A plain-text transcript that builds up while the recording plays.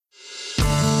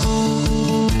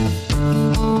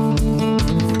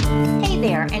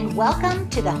Welcome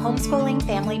to the Homeschooling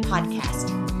Family Podcast.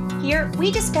 Here,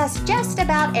 we discuss just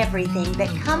about everything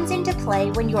that comes into play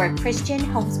when you're a Christian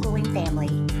homeschooling family.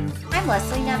 I'm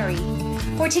Leslie Nunnery.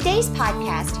 For today's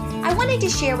podcast, I wanted to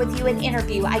share with you an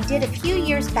interview I did a few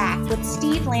years back with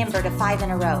Steve Lambert of 5 in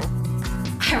a Row.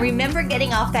 I remember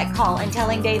getting off that call and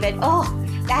telling David,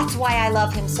 that's why I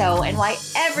love him so and why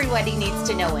everybody needs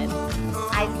to know him.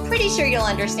 I'm pretty sure you'll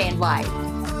understand why.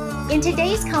 In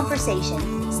today's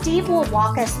conversation, Steve will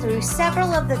walk us through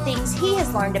several of the things he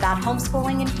has learned about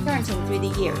homeschooling and parenting through the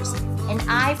years, and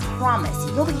I promise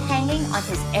you'll be hanging on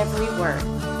his every word.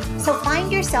 So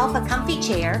find yourself a comfy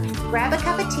chair, grab a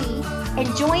cup of tea,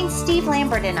 and join Steve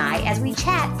Lambert and I as we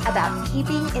chat about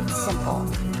keeping it simple.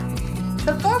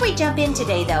 Before we jump in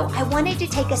today, though, I wanted to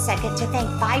take a second to thank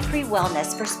Bypre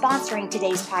Wellness for sponsoring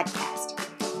today's podcast.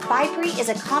 Bypre is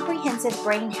a comprehensive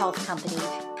brain health company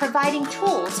providing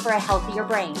tools for a healthier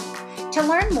brain. To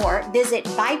learn more, visit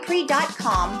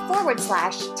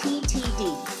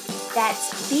bypre.com/TTD.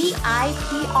 That's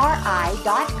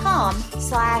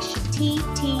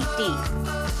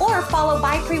BIPRI.com/TTD. Or follow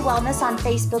Bypre Wellness on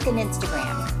Facebook and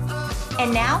Instagram.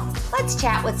 And now, let's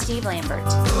chat with Steve Lambert.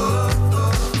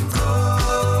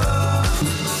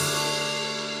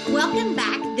 Welcome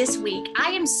back this week.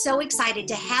 I am so excited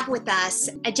to have with us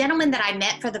a gentleman that I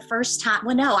met for the first time.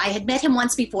 Well, no, I had met him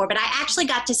once before, but I actually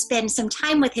got to spend some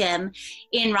time with him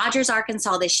in Rogers,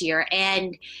 Arkansas this year.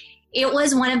 And it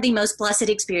was one of the most blessed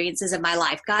experiences of my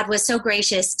life. God was so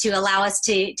gracious to allow us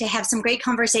to have some great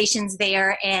conversations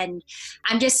there. And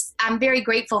I'm very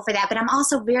grateful for that. But I'm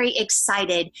also very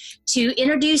excited to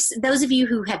introduce those of you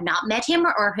who have not met him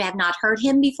or who have not heard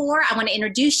him before. I want to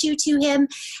introduce you to him.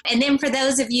 And then for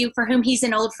those of you for whom he's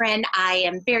an old friend, I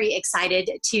am very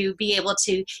excited to be able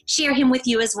to share him with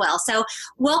you as well. So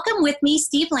welcome with me,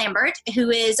 Steve Lambert,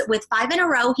 who is with 5 in a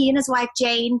Row. He and his wife,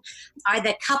 Jane, are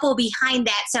the couple behind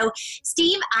that. So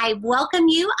Steve, I welcome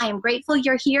you. I am grateful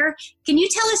you're here. Can you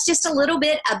tell us just a little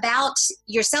bit about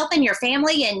yourself and your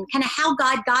family and kind of how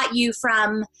God got you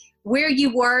from where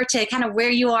you were to kind of where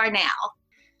you are now?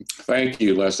 Thank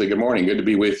you, Leslie. Good morning. Good to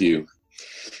be with you.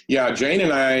 Yeah, Jane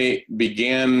and I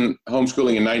began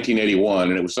homeschooling in 1981,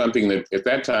 and it was something that at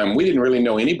that time we didn't really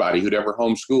know anybody who'd ever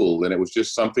homeschooled, and it was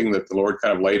just something that the Lord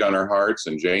kind of laid on our hearts,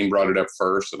 and Jane brought it up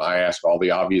first, and I asked all the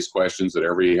obvious questions that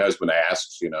every husband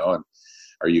asks, and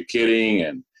are you kidding?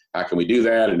 And how can we do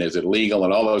that? And is it legal?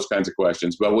 And all those kinds of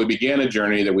questions. But we began a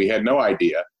journey that we had no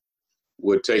idea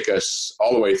would take us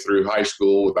all the way through high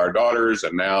school with our daughters.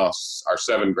 And now our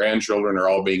 7 grandchildren are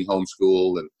all being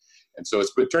homeschooled. And so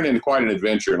it's turned into quite an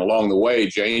adventure. And along the way,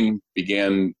 Jane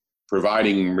began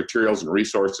providing materials and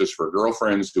resources for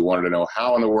girlfriends who wanted to know,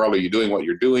 how in the world are you doing what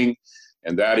you're doing?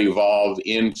 And that evolved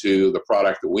into the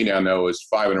product that we now know as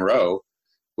 5 in a Row,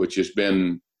 which has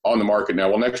been on the market now.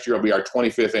 Well, next year will be our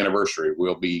 25th anniversary.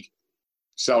 We'll be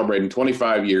celebrating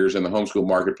 25 years in the homeschool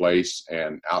marketplace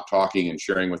and out talking and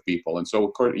sharing with people. And so,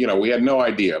 of course, we had no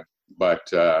idea, but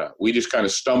we just kind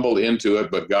of stumbled into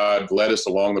it, but God led us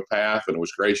along the path and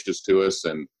was gracious to us.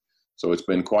 And so it's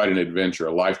been quite an adventure,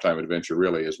 a lifetime adventure,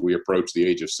 really, as we approach the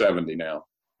age of 70 now.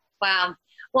 Wow.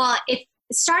 Well,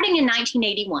 starting in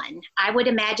 1981, I would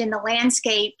imagine the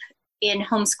landscape in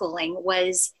homeschooling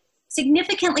was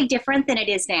significantly different than it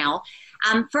is now.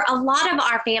 For a lot of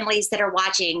our families that are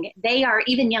watching, they are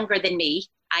even younger than me.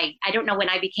 I don't know when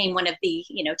I became one of the,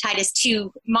 Titus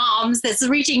 2 moms that's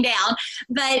reaching down,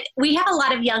 but we have a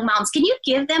lot of young moms. Can you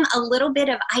give them a little bit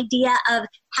of idea of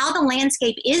how the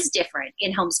landscape is different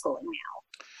in homeschooling now?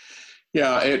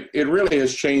 Yeah, it really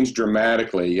has changed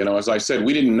dramatically. As I said,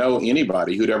 we didn't know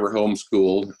anybody who'd ever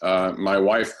homeschooled. My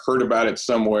wife heard about it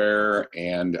somewhere,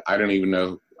 and I don't even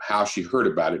know how she heard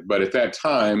about it. But at that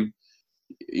time,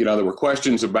 there were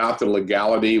questions about the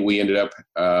legality. We ended up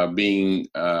being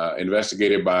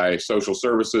investigated by social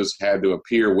services, had to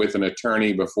appear with an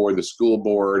attorney before the school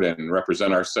board and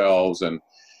represent ourselves. And,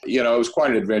 it was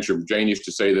quite an adventure. Jane used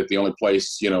to say that the only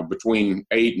place, between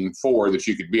 8 and 4 that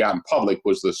you could be out in public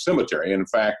was the cemetery. And in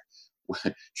fact,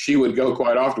 she would go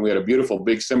quite often. We had a beautiful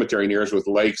big cemetery near us with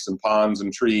lakes and ponds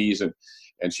and trees. And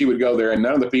she would go there, and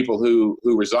none of the people who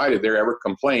resided there ever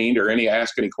complained or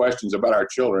asked any questions about our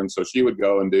children. So she would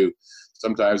go and do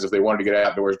sometimes if they wanted to get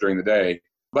outdoors during the day.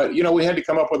 But, we had to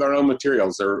come up with our own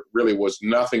materials. There really was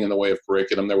nothing in the way of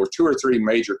curriculum. There were 2 or 3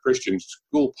 major Christian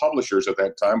school publishers at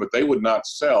that time, but they would not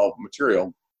sell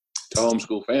material to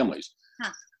homeschool families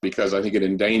because I think it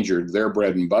endangered their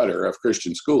bread and butter of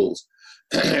Christian schools.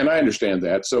 And I understand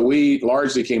that. So we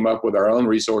largely came up with our own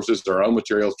resources, our own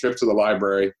materials, trips to the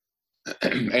library.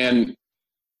 And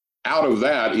out of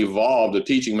that evolved a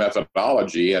teaching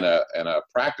methodology and a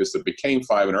practice that became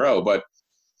 5 in a Row. But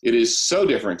It is so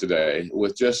different today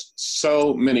with just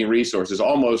so many resources,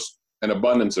 almost an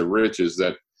abundance of riches,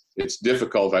 that it's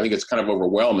difficult. I think it's kind of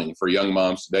overwhelming for young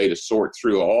moms today to sort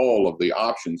through all of the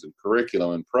options and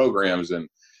curriculum and programs and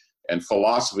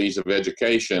philosophies of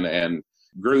education and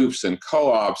groups and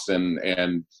co-ops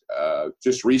and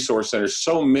just resource centers.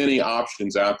 So many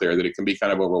options out there that it can be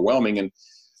kind of overwhelming. And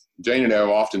Jane and I have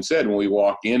often said when we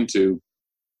walk into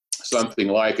something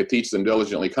like a Teach Them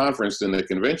Diligently conference in the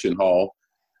convention hall,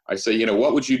 I say,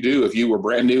 what would you do if you were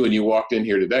brand new and you walked in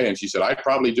here today? And she said, I'd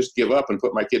probably just give up and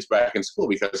put my kids back in school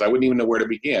because I wouldn't even know where to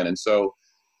begin. And so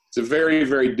it's a very,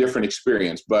 very different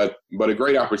experience, but a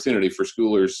great opportunity for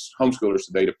homeschoolers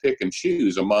today to pick and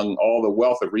choose among all the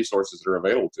wealth of resources that are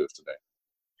available to us today.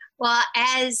 Well,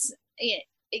 as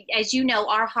you know,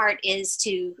 our heart is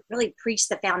to really preach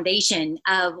the foundation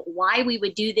of why we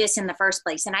would do this in the first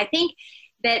place. And I think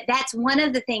that's one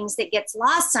of the things that gets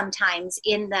lost sometimes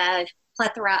in the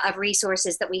plethora of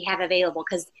resources that we have available,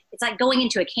 because it's like going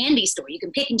into a candy store. You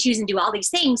can pick and choose and do all these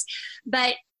things,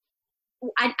 but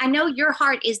I know your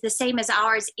heart is the same as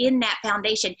ours in that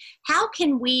foundation. How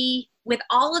can we, with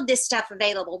all of this stuff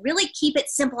available, really keep it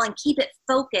simple and keep it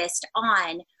focused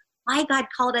on why God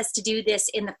called us to do this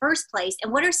in the first place?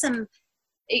 And what are some,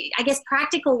 I guess,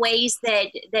 practical ways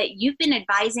that you've been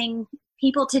advising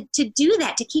people to do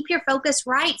that, to keep your focus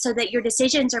right so that your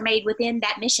decisions are made within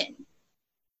that mission?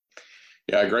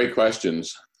 Yeah, great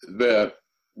questions. The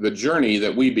journey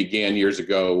that we began years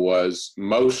ago was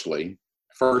mostly,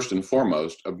 first and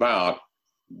foremost, about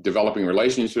developing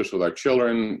relationships with our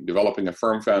children, developing a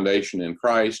firm foundation in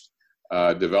Christ,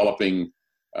 developing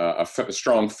a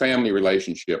strong family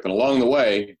relationship. And along the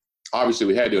way, obviously,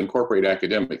 we had to incorporate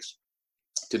academics.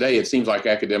 Today, it seems like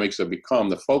academics have become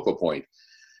the focal point.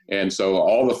 And so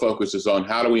all the focus is on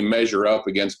how do we measure up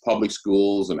against public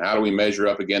schools and how do we measure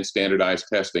up against standardized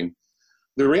testing.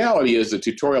 The reality is that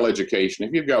tutorial education,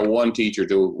 if you've got one teacher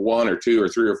to 1 or 2 or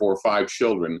 3 or 4 or 5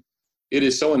 children, it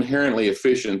is so inherently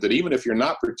efficient that even if you're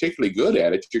not particularly good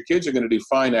at it, your kids are going to do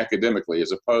fine academically,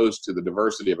 as opposed to the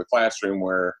diversity of a classroom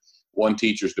where one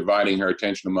teacher is dividing her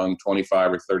attention among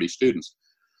 25 or 30 students.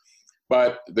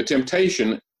 But the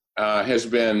temptation has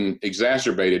been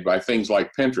exacerbated by things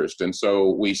like Pinterest. And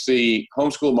so we see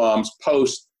homeschool moms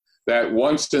post that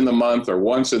once in the month or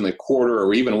once in the quarter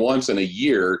or even once in a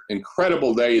year,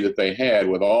 incredible day that they had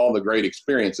with all the great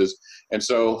experiences. And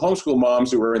so homeschool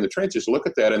moms who are in the trenches look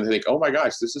at that and they think, oh my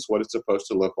gosh, this is what it's supposed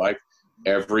to look like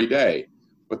every day.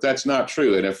 But that's not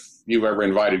true. And if you've ever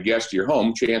invited guests to your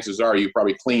home, chances are you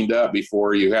probably cleaned up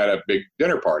before you had a big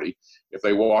dinner party. If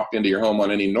they walked into your home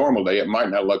on any normal day, it might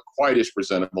not look quite as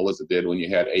presentable as it did when you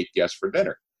had 8 guests for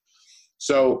dinner.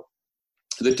 So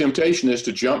the temptation is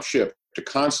to jump ship, to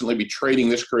constantly be trading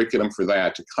this curriculum for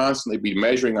that, to constantly be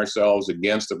measuring ourselves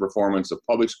against the performance of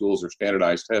public schools or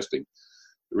standardized testing.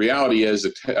 The reality is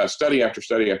that study after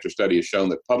study after study has shown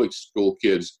that public school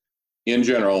kids in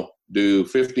general do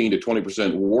 15 to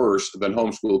 20% worse than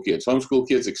homeschool kids. Homeschool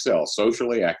kids excel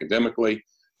socially, academically.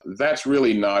 That's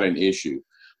really not an issue.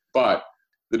 But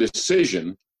the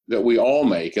decision that we all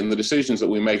make and the decisions that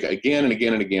we make again and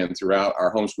again and again throughout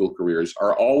our homeschool careers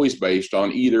are always based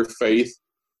on either faith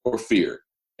or fear.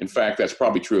 In fact, that's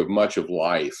probably true of much of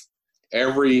life.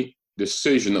 Every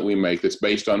decision that we make that's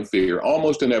based on fear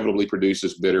almost inevitably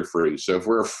produces bitter fruit. So if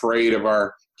we're afraid of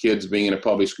our kids being in a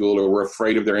public school, or we're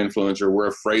afraid of their influence, or we're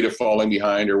afraid of falling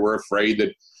behind, or we're afraid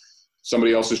that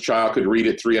somebody else's child could read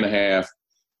at 3.5,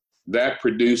 that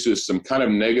produces some kind of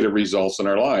negative results in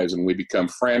our lives, and we become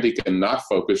frantic and not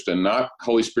focused and not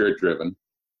Holy Spirit driven.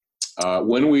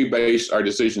 When we base our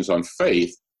decisions on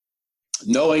faith,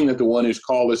 knowing that the one who's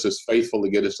called us is faithful to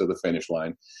get us to the finish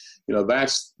line,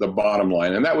 that's the bottom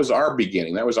line. And that was our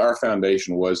beginning. That was our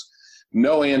foundation, was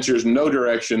no answers, no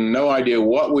direction, no idea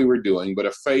what we were doing, but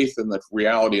a faith in the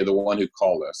reality of the one who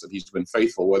called us, that he's been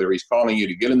faithful, whether he's calling you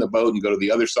to get in the boat and go to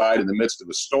the other side in the midst of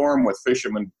a storm with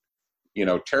fishermen,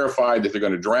 terrified that they're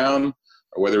going to drown,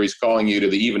 or whether he's calling you to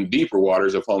the even deeper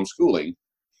waters of homeschooling.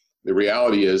 The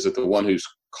reality is that the one who's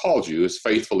called you is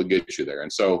faithful to get you there.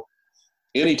 And so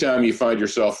anytime you find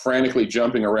yourself frantically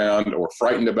jumping around or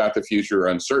frightened about the future or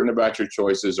uncertain about your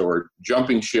choices or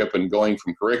jumping ship and going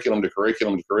from curriculum to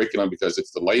curriculum to curriculum because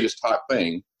it's the latest hot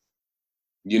thing,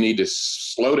 you need to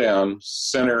slow down,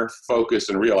 center, focus,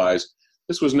 and realize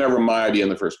this was never my idea in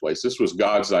the first place. This was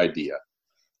God's idea.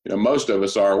 Most of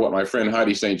us are what my friend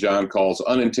Heidi St. John calls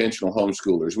unintentional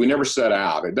homeschoolers. We never set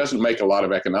out. It doesn't make a lot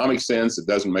of economic sense. It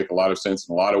doesn't make a lot of sense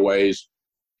in a lot of ways.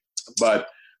 But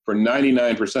for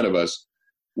 99% of us,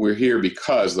 we're here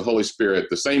because the Holy Spirit,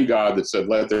 the same God that said,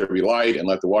 let there be light and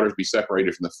let the waters be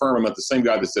separated from the firmament, the same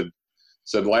God that said,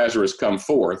 said, Lazarus, come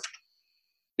forth,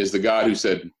 is the God who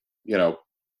said,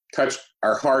 touched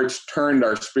our hearts, turned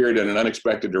our spirit in an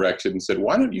unexpected direction and said,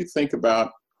 why don't you think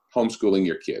about homeschooling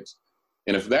your kids?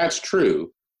 And if that's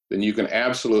true, then you can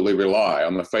absolutely rely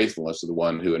on the faithfulness of the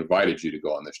one who invited you to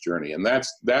go on this journey. And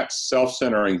that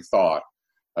self-centering thought,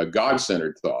 a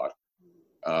God-centered thought,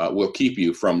 will keep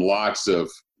you from lots of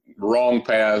wrong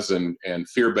paths and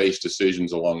fear-based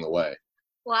decisions along the way.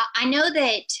 Well, I know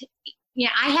that,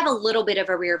 I have a little bit of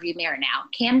a rear view mirror now.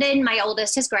 Camden, my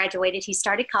oldest, has graduated. He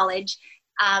started college.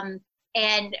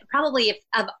 And probably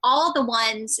of all the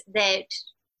ones that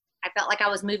I felt like I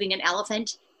was moving an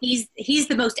elephant, he's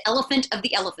the most elephant of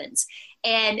the elephants.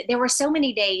 And there were so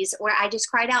many days where I just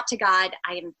cried out to God,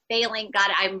 I am failing. God,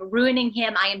 I'm ruining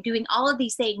him. I am doing all of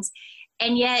these things.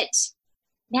 And yet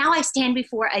now I stand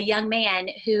before a young man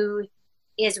who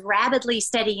is rapidly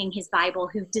studying his Bible,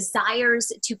 who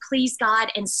desires to please God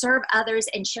and serve others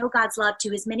and show God's love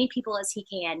to as many people as he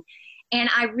can. And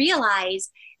I realize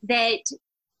that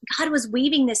God was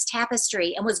weaving this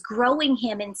tapestry and was growing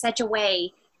him in such a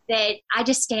way that I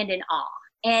just stand in awe.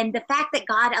 And the fact that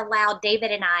God allowed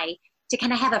David and I to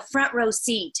kind of have a front row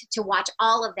seat to watch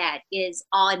all of that is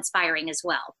awe-inspiring as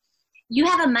well. You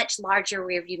have a much larger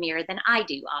rearview mirror than I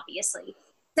do, obviously.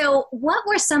 So what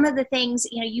were some of the things,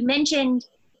 you mentioned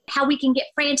how we can get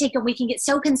frantic and we can get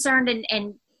so concerned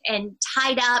and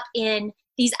tied up in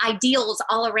these ideals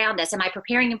all around us. Am I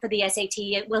preparing him for the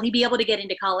SAT? Will he be able to get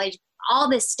into college? All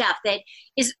this stuff that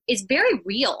is very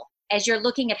real as you're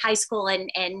looking at high school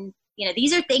and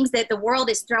these are things that the world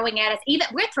is throwing at us. Even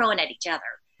we're throwing at each other.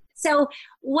 So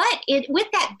with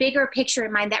that bigger picture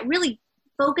in mind, that really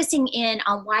focusing in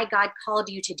on why God called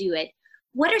you to do it,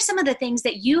 what are some of the things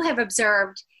that you have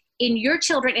observed in your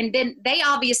children? And then they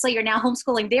obviously are now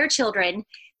homeschooling their children.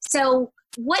 So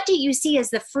what do you see as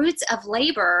the fruits of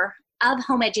labor of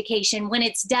home education when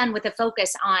it's done with a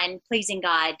focus on pleasing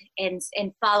God and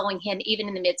following him even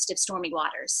in the midst of stormy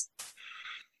waters?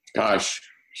 Gosh,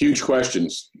 huge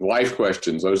questions, life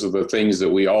questions. Those are the things that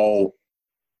we all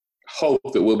hope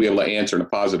that we'll be able to answer in a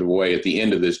positive way at the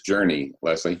end of this journey,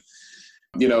 Leslie.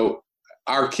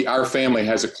 Our family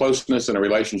has a closeness and a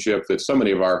relationship that so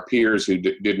many of our peers who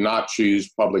did not choose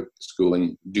public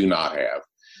schooling do not have.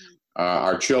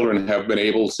 Our children have been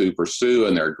able to pursue,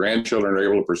 and their grandchildren are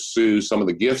able to pursue some of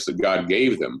the gifts that God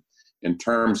gave them in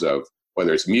terms of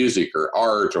whether it's music or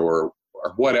art or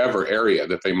whatever area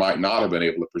that they might not have been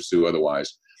able to pursue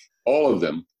otherwise. All of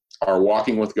them are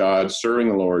walking with God, serving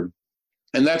the Lord.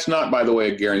 And that's not, by the way,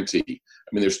 a guarantee. I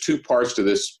mean, there's two parts to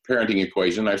this parenting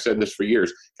equation. I've said this for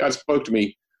years. God spoke to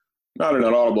me, not in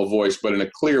an audible voice, but in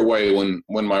a clear way when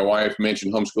my wife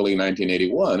mentioned homeschooling in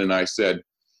 1981. And I said,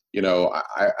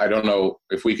 I don't know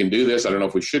if we can do this. I don't know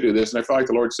if we should do this. And I felt like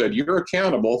the Lord said, you're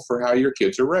accountable for how your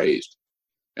kids are raised.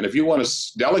 And if you want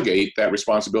to delegate that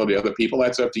responsibility to other people,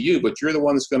 that's up to you. But you're the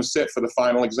one that's going to sit for the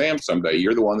final exam someday.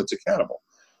 You're the one that's accountable.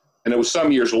 And it was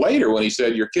some years later when he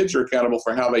said, your kids are accountable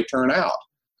for how they turn out.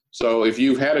 So if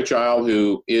you've had a child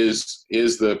who is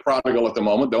the prodigal at the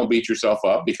moment, don't beat yourself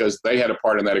up because they had a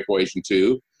part in that equation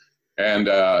too. And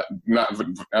not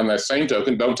on that same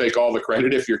token, don't take all the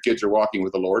credit if your kids are walking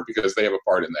with the Lord because they have a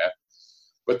part in that.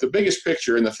 But the biggest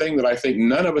picture and the thing that I think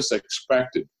none of us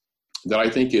expected, that I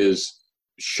think is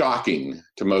shocking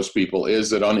to most people, is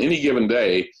that on any given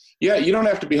day, you don't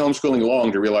have to be homeschooling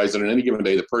long to realize that on any given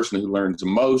day, the person who learns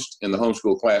most in the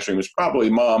homeschool classroom is probably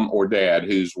mom or dad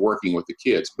who's working with the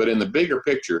kids. But in the bigger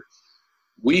picture,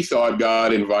 we thought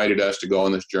God invited us to go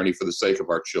on this journey for the sake of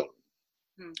our children.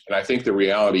 And I think the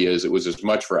reality is it was as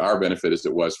much for our benefit as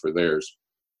it was for theirs.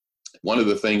 One of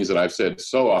the things that I've said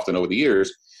so often over the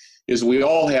years is we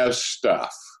all have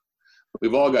stuff.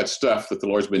 We've all got stuff that the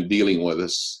Lord's been dealing with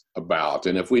us about.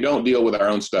 And if we don't deal with our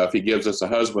own stuff, he gives us a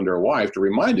husband or a wife to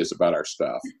remind us about our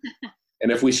stuff.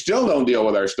 And if we still don't deal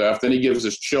with our stuff, then he gives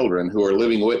us children who are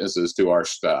living witnesses to our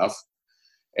stuff.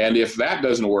 And if that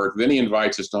doesn't work, then he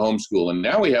invites us to homeschool. And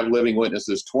now we have living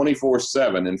witnesses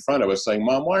 24/7 in front of us saying,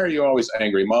 Mom, why are you always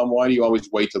angry? Mom, why do you always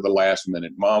wait to the last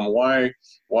minute? Mom, why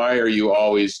are you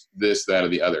always this, that, or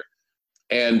the other?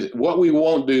 And what we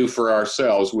won't do for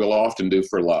ourselves, we'll often do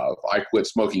for love. I quit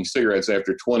smoking cigarettes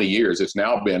after 20 years. It's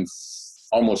now been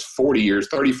almost 40 years,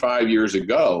 35 years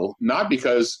ago, not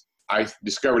because I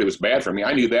discovered it was bad for me.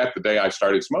 I knew that the day I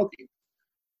started smoking.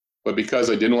 But because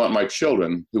I didn't want my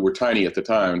children, who were tiny at the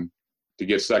time, to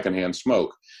get secondhand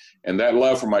smoke. And that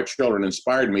love for my children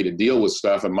inspired me to deal with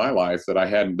stuff in my life that I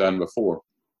hadn't done before.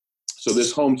 So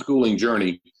this homeschooling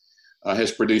journey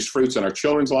has produced fruits in our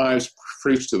children's lives,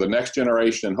 fruits to the next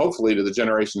generation, and hopefully to the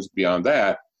generations beyond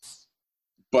that.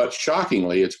 But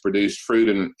shockingly, it's produced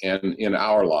fruit in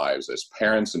our lives as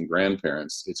parents and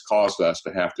grandparents. It's caused us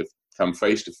to have to come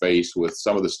face to face with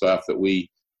some of the stuff that we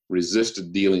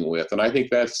resisted dealing with. And I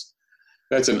think that's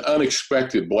an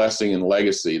unexpected blessing and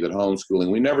legacy that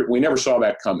homeschooling, we never saw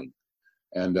that coming.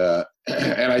 And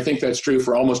and I think that's true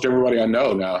for almost everybody I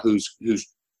know now whose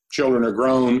children are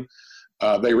grown.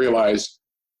 They realize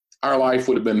our life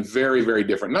would have been very, very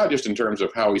different, not just in terms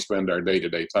of how we spend our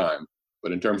day-to-day time,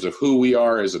 but in terms of who we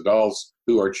are as adults,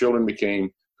 who our children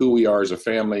became, who we are as a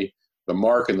family, the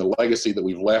mark and the legacy that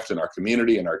we've left in our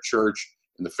community and our church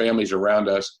and the families around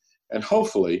us, and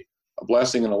hopefully a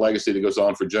blessing and a legacy that goes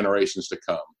on for generations to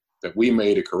come, that we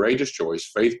made a courageous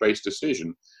choice, faith-based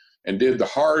decision, and did the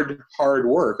hard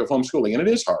work of homeschooling. And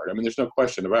it is hard. I mean, there's no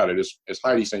question about it. As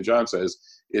Heidi St. John says,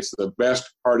 it's the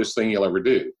best, hardest thing you'll ever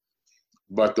do.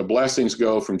 But the blessings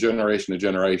go from generation to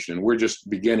generation. We're just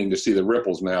beginning to see the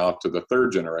ripples now to the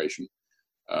third generation.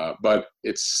 But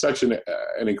it's such an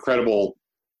incredible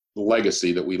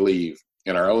legacy that we leave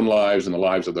in our own lives and the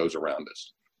lives of those around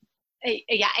us.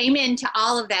 Yeah, amen to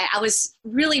all of that. I was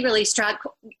really, really struck.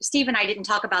 Steve and I didn't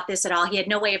talk about this at all. He had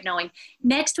no way of knowing.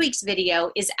 Next week's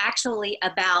video is actually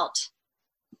about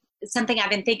something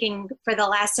I've been thinking for the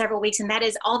last several weeks, and that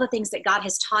is all the things that God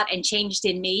has taught and changed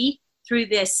in me through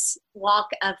this walk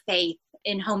of faith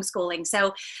in homeschooling.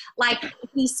 So like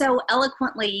he so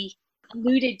eloquently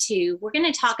alluded to, we're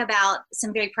going to talk about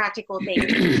some very practical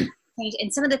things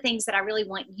and some of the things that I really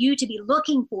want you to be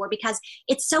looking for, because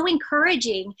it's so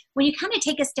encouraging when you kind of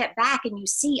take a step back and you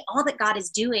see all that God is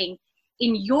doing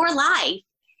in your life.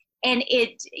 And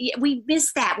we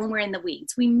miss that when we're in the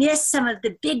weeds. We miss some of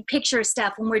the big picture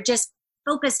stuff when we're just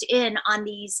focused in on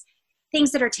these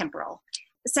things that are temporal.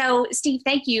 So Steve,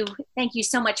 thank you. Thank you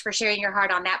so much for sharing your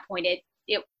heart on that point. It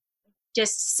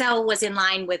just so was in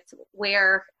line with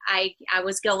where I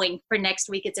was going for next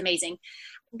week. It's amazing.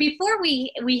 Before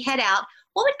we head out,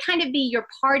 what would kind of be your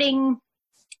parting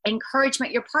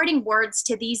encouragement, your parting words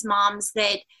to these moms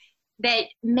that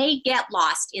may get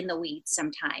lost in the weeds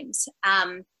sometimes?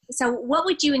 So what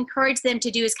would you encourage them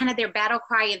to do as kind of their battle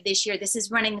cry of this year? This is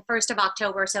running the 1st of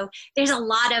October, so there's a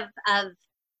lot of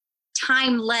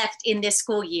time left in this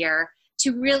school year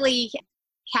to really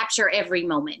capture every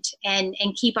moment and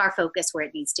keep our focus where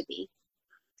it needs to be.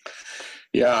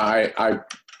 Yeah, I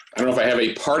don't know if I have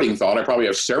a parting thought. I probably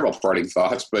have several parting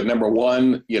thoughts, but number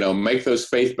one, make those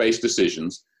faith-based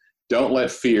decisions. Don't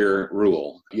let fear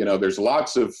rule. There's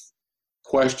lots of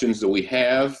questions that we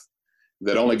have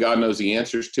that only God knows the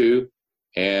answers to.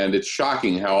 And it's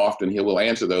shocking how often he will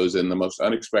answer those in the most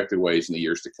unexpected ways in the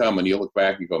years to come. And you'll look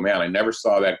back and go, man, I never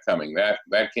saw that coming.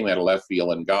 That came out of left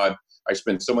field. And God, I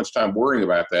spent so much time worrying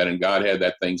about that. And God had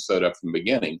that thing sewed up from the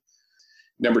beginning.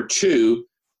 Number two,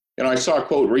 I saw a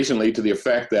quote recently to the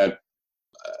effect that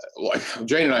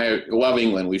Jane and I love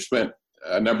England. We've spent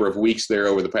a number of weeks there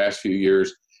over the past few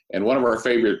years. And one of our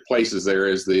favorite places there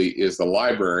is the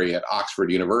library at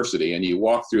Oxford University. And you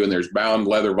walk through and there's bound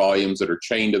leather volumes that are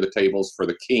chained to the tables for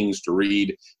the kings to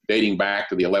read, dating back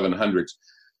to the 1100s.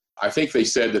 I think they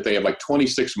said that they have like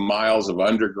 26 miles of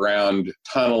underground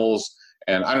tunnels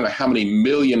and I don't know how many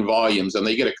million volumes, and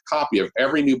they get a copy of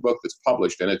every new book that's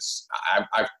published. And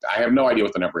I have no idea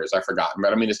what the number is. I've forgotten.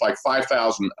 But I mean, it's like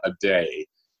 5,000 a day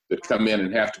that come in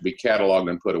and have to be cataloged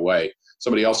and put away.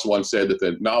 Somebody else once said that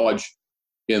the knowledge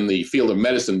in the field of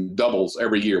medicine doubles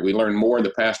every year. We learn more in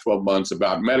the past 12 months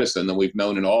about medicine than we've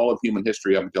known in all of human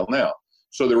history up until now.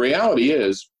 So the reality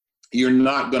is you're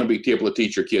not going to be able to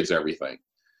teach your kids everything.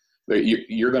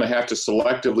 You're going to have to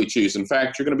selectively choose. In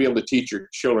fact, you're going to be able to teach your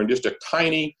children just a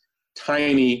tiny,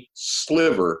 tiny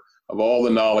sliver of all the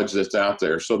knowledge that's out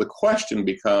there. So the question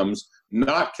becomes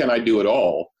not can I do it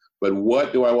all, but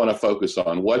what do I want to focus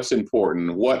on? What's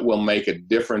important? What will make a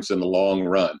difference in the long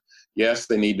run? Yes,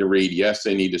 they need to read. Yes,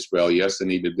 they need to spell. Yes, they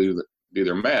need to do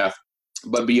their math.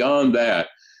 But beyond that,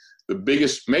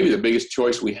 maybe the biggest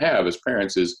choice we have as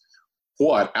parents is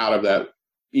what out of that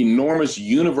enormous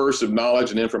universe of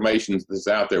knowledge and information that's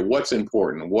out there, what's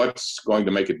important, what's going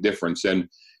to make a difference. And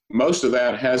most of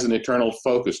that has an eternal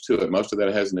focus to it. Most of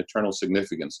that has an eternal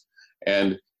significance.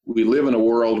 And we live in a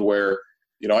world where,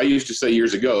 I used to say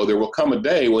years ago, there will come a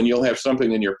day when you'll have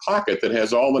something in your pocket that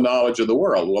has all the knowledge of the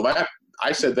world. Well,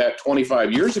 I said that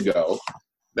 25 years ago.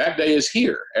 That day is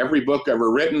here. Every book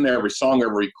ever written, every song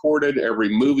ever recorded, every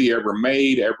movie ever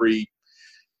made, every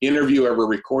interview ever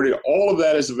recorded, all of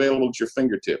that is available at your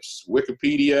fingertips.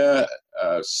 Wikipedia,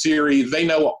 Siri, they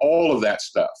know all of that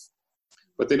stuff.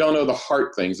 But they don't know the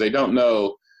heart things. They don't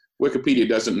know, Wikipedia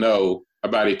doesn't know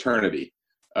about eternity.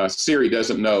 Siri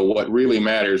doesn't know what really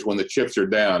matters when the chips are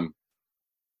down.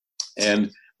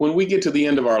 And when we get to the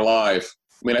end of our life,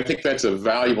 I mean, I think that's a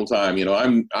valuable time. You know,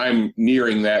 I'm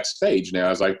nearing that stage now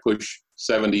as I push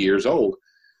 70 years old.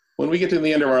 When we get to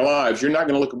the end of our lives, you're not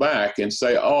going to look back and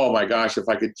say, oh my gosh, if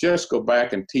I could just go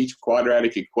back and teach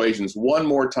quadratic equations one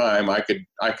more time, I could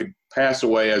pass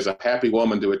away as a happy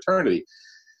woman to eternity.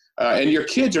 And your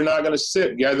kids are not going to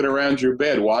sit gathered around your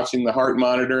bed watching the heart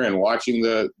monitor and watching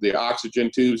the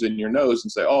oxygen tubes in your nose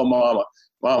and say, oh, mama,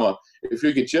 if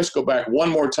you could just go back one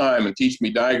more time and teach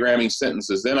me diagramming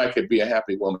sentences, then I could be a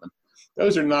happy woman.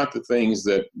 Those are not the things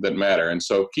that matter. And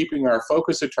so keeping our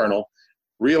focus eternal,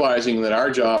 realizing that our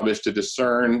job is to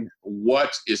discern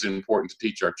what is important to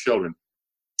teach our children.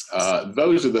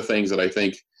 Those are the things that I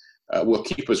think will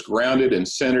keep us grounded and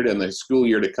centered in the school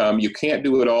year to come. You can't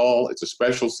do it all. It's a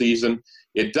special season.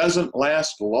 It doesn't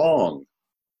last long.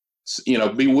 You know,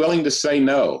 be willing to say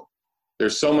no.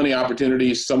 There's so many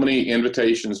opportunities, so many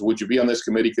invitations. Would you be on this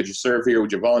committee? Could you serve here?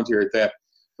 Would you volunteer at that?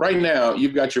 Right now,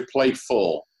 you've got your plate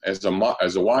full as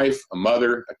a wife, a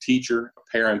mother, a teacher, a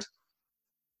parent.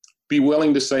 Be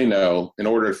willing to say no in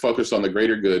order to focus on the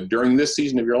greater good during this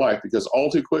season of your life, because all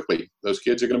too quickly, those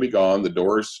kids are going to be gone. The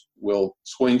doors will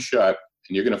swing shut,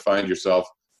 and you're going to find yourself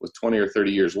with 20 or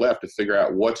 30 years left to figure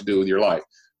out what to do with your life.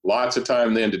 Lots of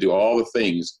time then to do all the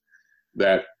things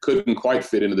that couldn't quite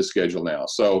fit into the schedule now.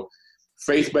 So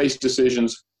faith-based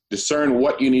decisions, discern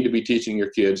what you need to be teaching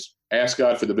your kids, ask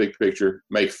God for the big picture,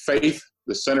 make faith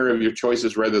the center of your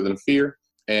choices rather than fear,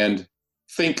 and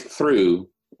think through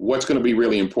what's going to be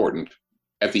really important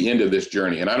at the end of this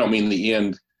journey. And I don't mean the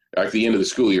end, like the end of the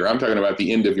school year. I'm talking about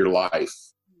the end of your life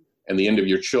and the end of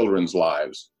your children's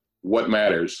lives. What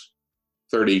matters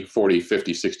 30, 40,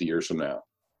 50, 60 years from now?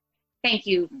 Thank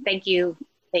you. Thank you.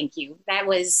 Thank you. That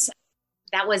was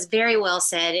very well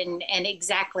said. And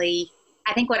exactly,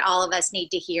 I think what all of us need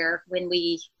to hear when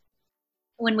we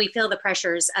feel the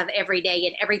pressures of every day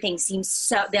and everything seems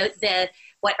so,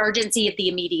 what urgency of the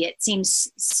immediate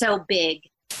seems so big,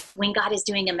 when God is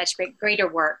doing a much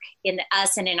greater work in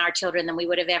us and in our children than we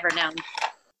would have ever known.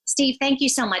 Steve, thank you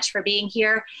so much for being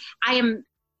here. I am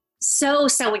so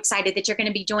excited that you're going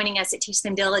to be joining us at Teach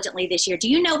Them Diligently this year. Do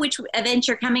you know which event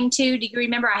you're coming to? Do you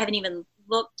remember? I haven't even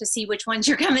looked to see which ones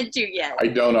you're coming to yet. I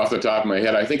don't off the top of my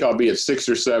head. I think I'll be at 6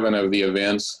 or 7 of the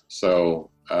events. So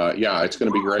yeah, it's going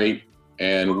to be great.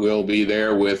 And we'll be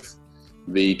there with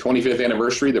the 25th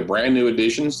anniversary, the brand new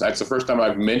editions. That's the first time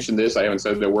I've mentioned this. I haven't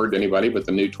said a word to anybody, but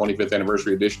the new 25th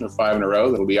anniversary edition of 5 in a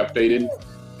Row that'll be updated,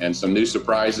 and some new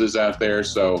surprises out there.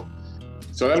 So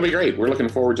that'll be great. We're looking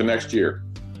forward to next year.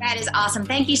 That is awesome.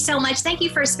 Thank you so much. Thank you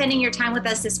for spending your time with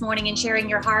us this morning and sharing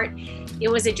your heart. It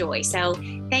was a joy. So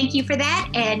thank you for that.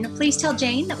 And please tell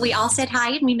Jane that we all said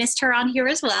hi and we missed her on here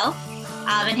as well.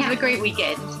 And have a great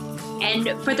weekend. And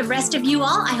for the rest of you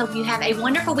all, I hope you have a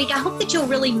wonderful week. I hope that you'll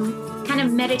really kind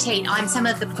of meditate on some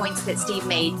of the points that Steve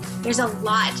made. There's a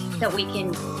lot that we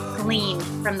can glean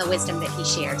from the wisdom that he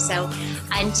shared. So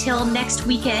until next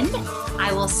weekend,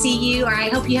 I will see you, or I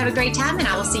hope you have a great time, and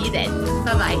I will see you then.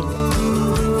 Bye-bye.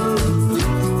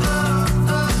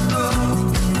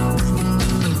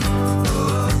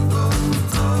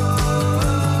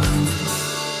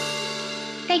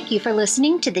 Thank you for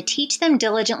listening to the Teach Them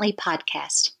Diligently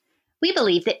podcast. We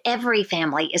believe that every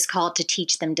family is called to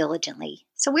teach them diligently,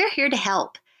 so we're here to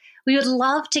help. We would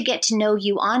love to get to know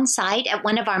you on site at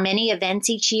one of our many events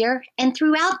each year and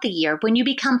throughout the year when you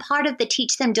become part of the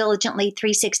Teach Them Diligently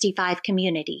 365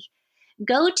 community.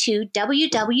 Go to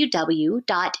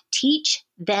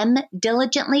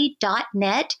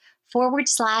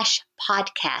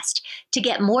www.teachthemdiligently.net/podcast to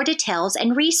get more details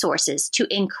and resources to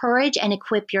encourage and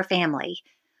equip your family.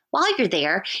 While you're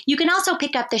there, you can also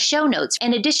pick up the show notes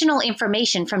and additional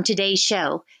information from today's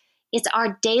show. It's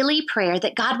our daily prayer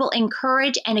that God will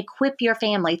encourage and equip your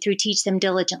family through Teach Them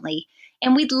Diligently,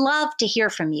 and we'd love to hear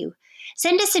from you.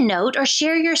 Send us a note or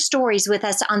share your stories with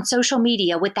us on social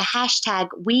media with the hashtag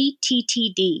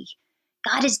WeTTD.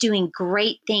 God is doing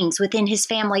great things within His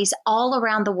families all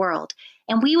around the world,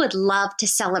 and we would love to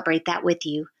celebrate that with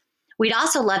you. We'd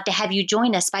also love to have you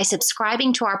join us by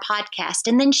subscribing to our podcast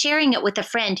and then sharing it with a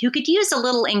friend who could use a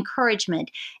little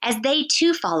encouragement as they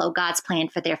too follow God's plan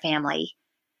for their family.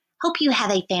 Hope you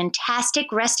have a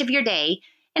fantastic rest of your day,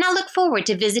 and I look forward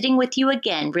to visiting with you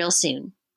again real soon.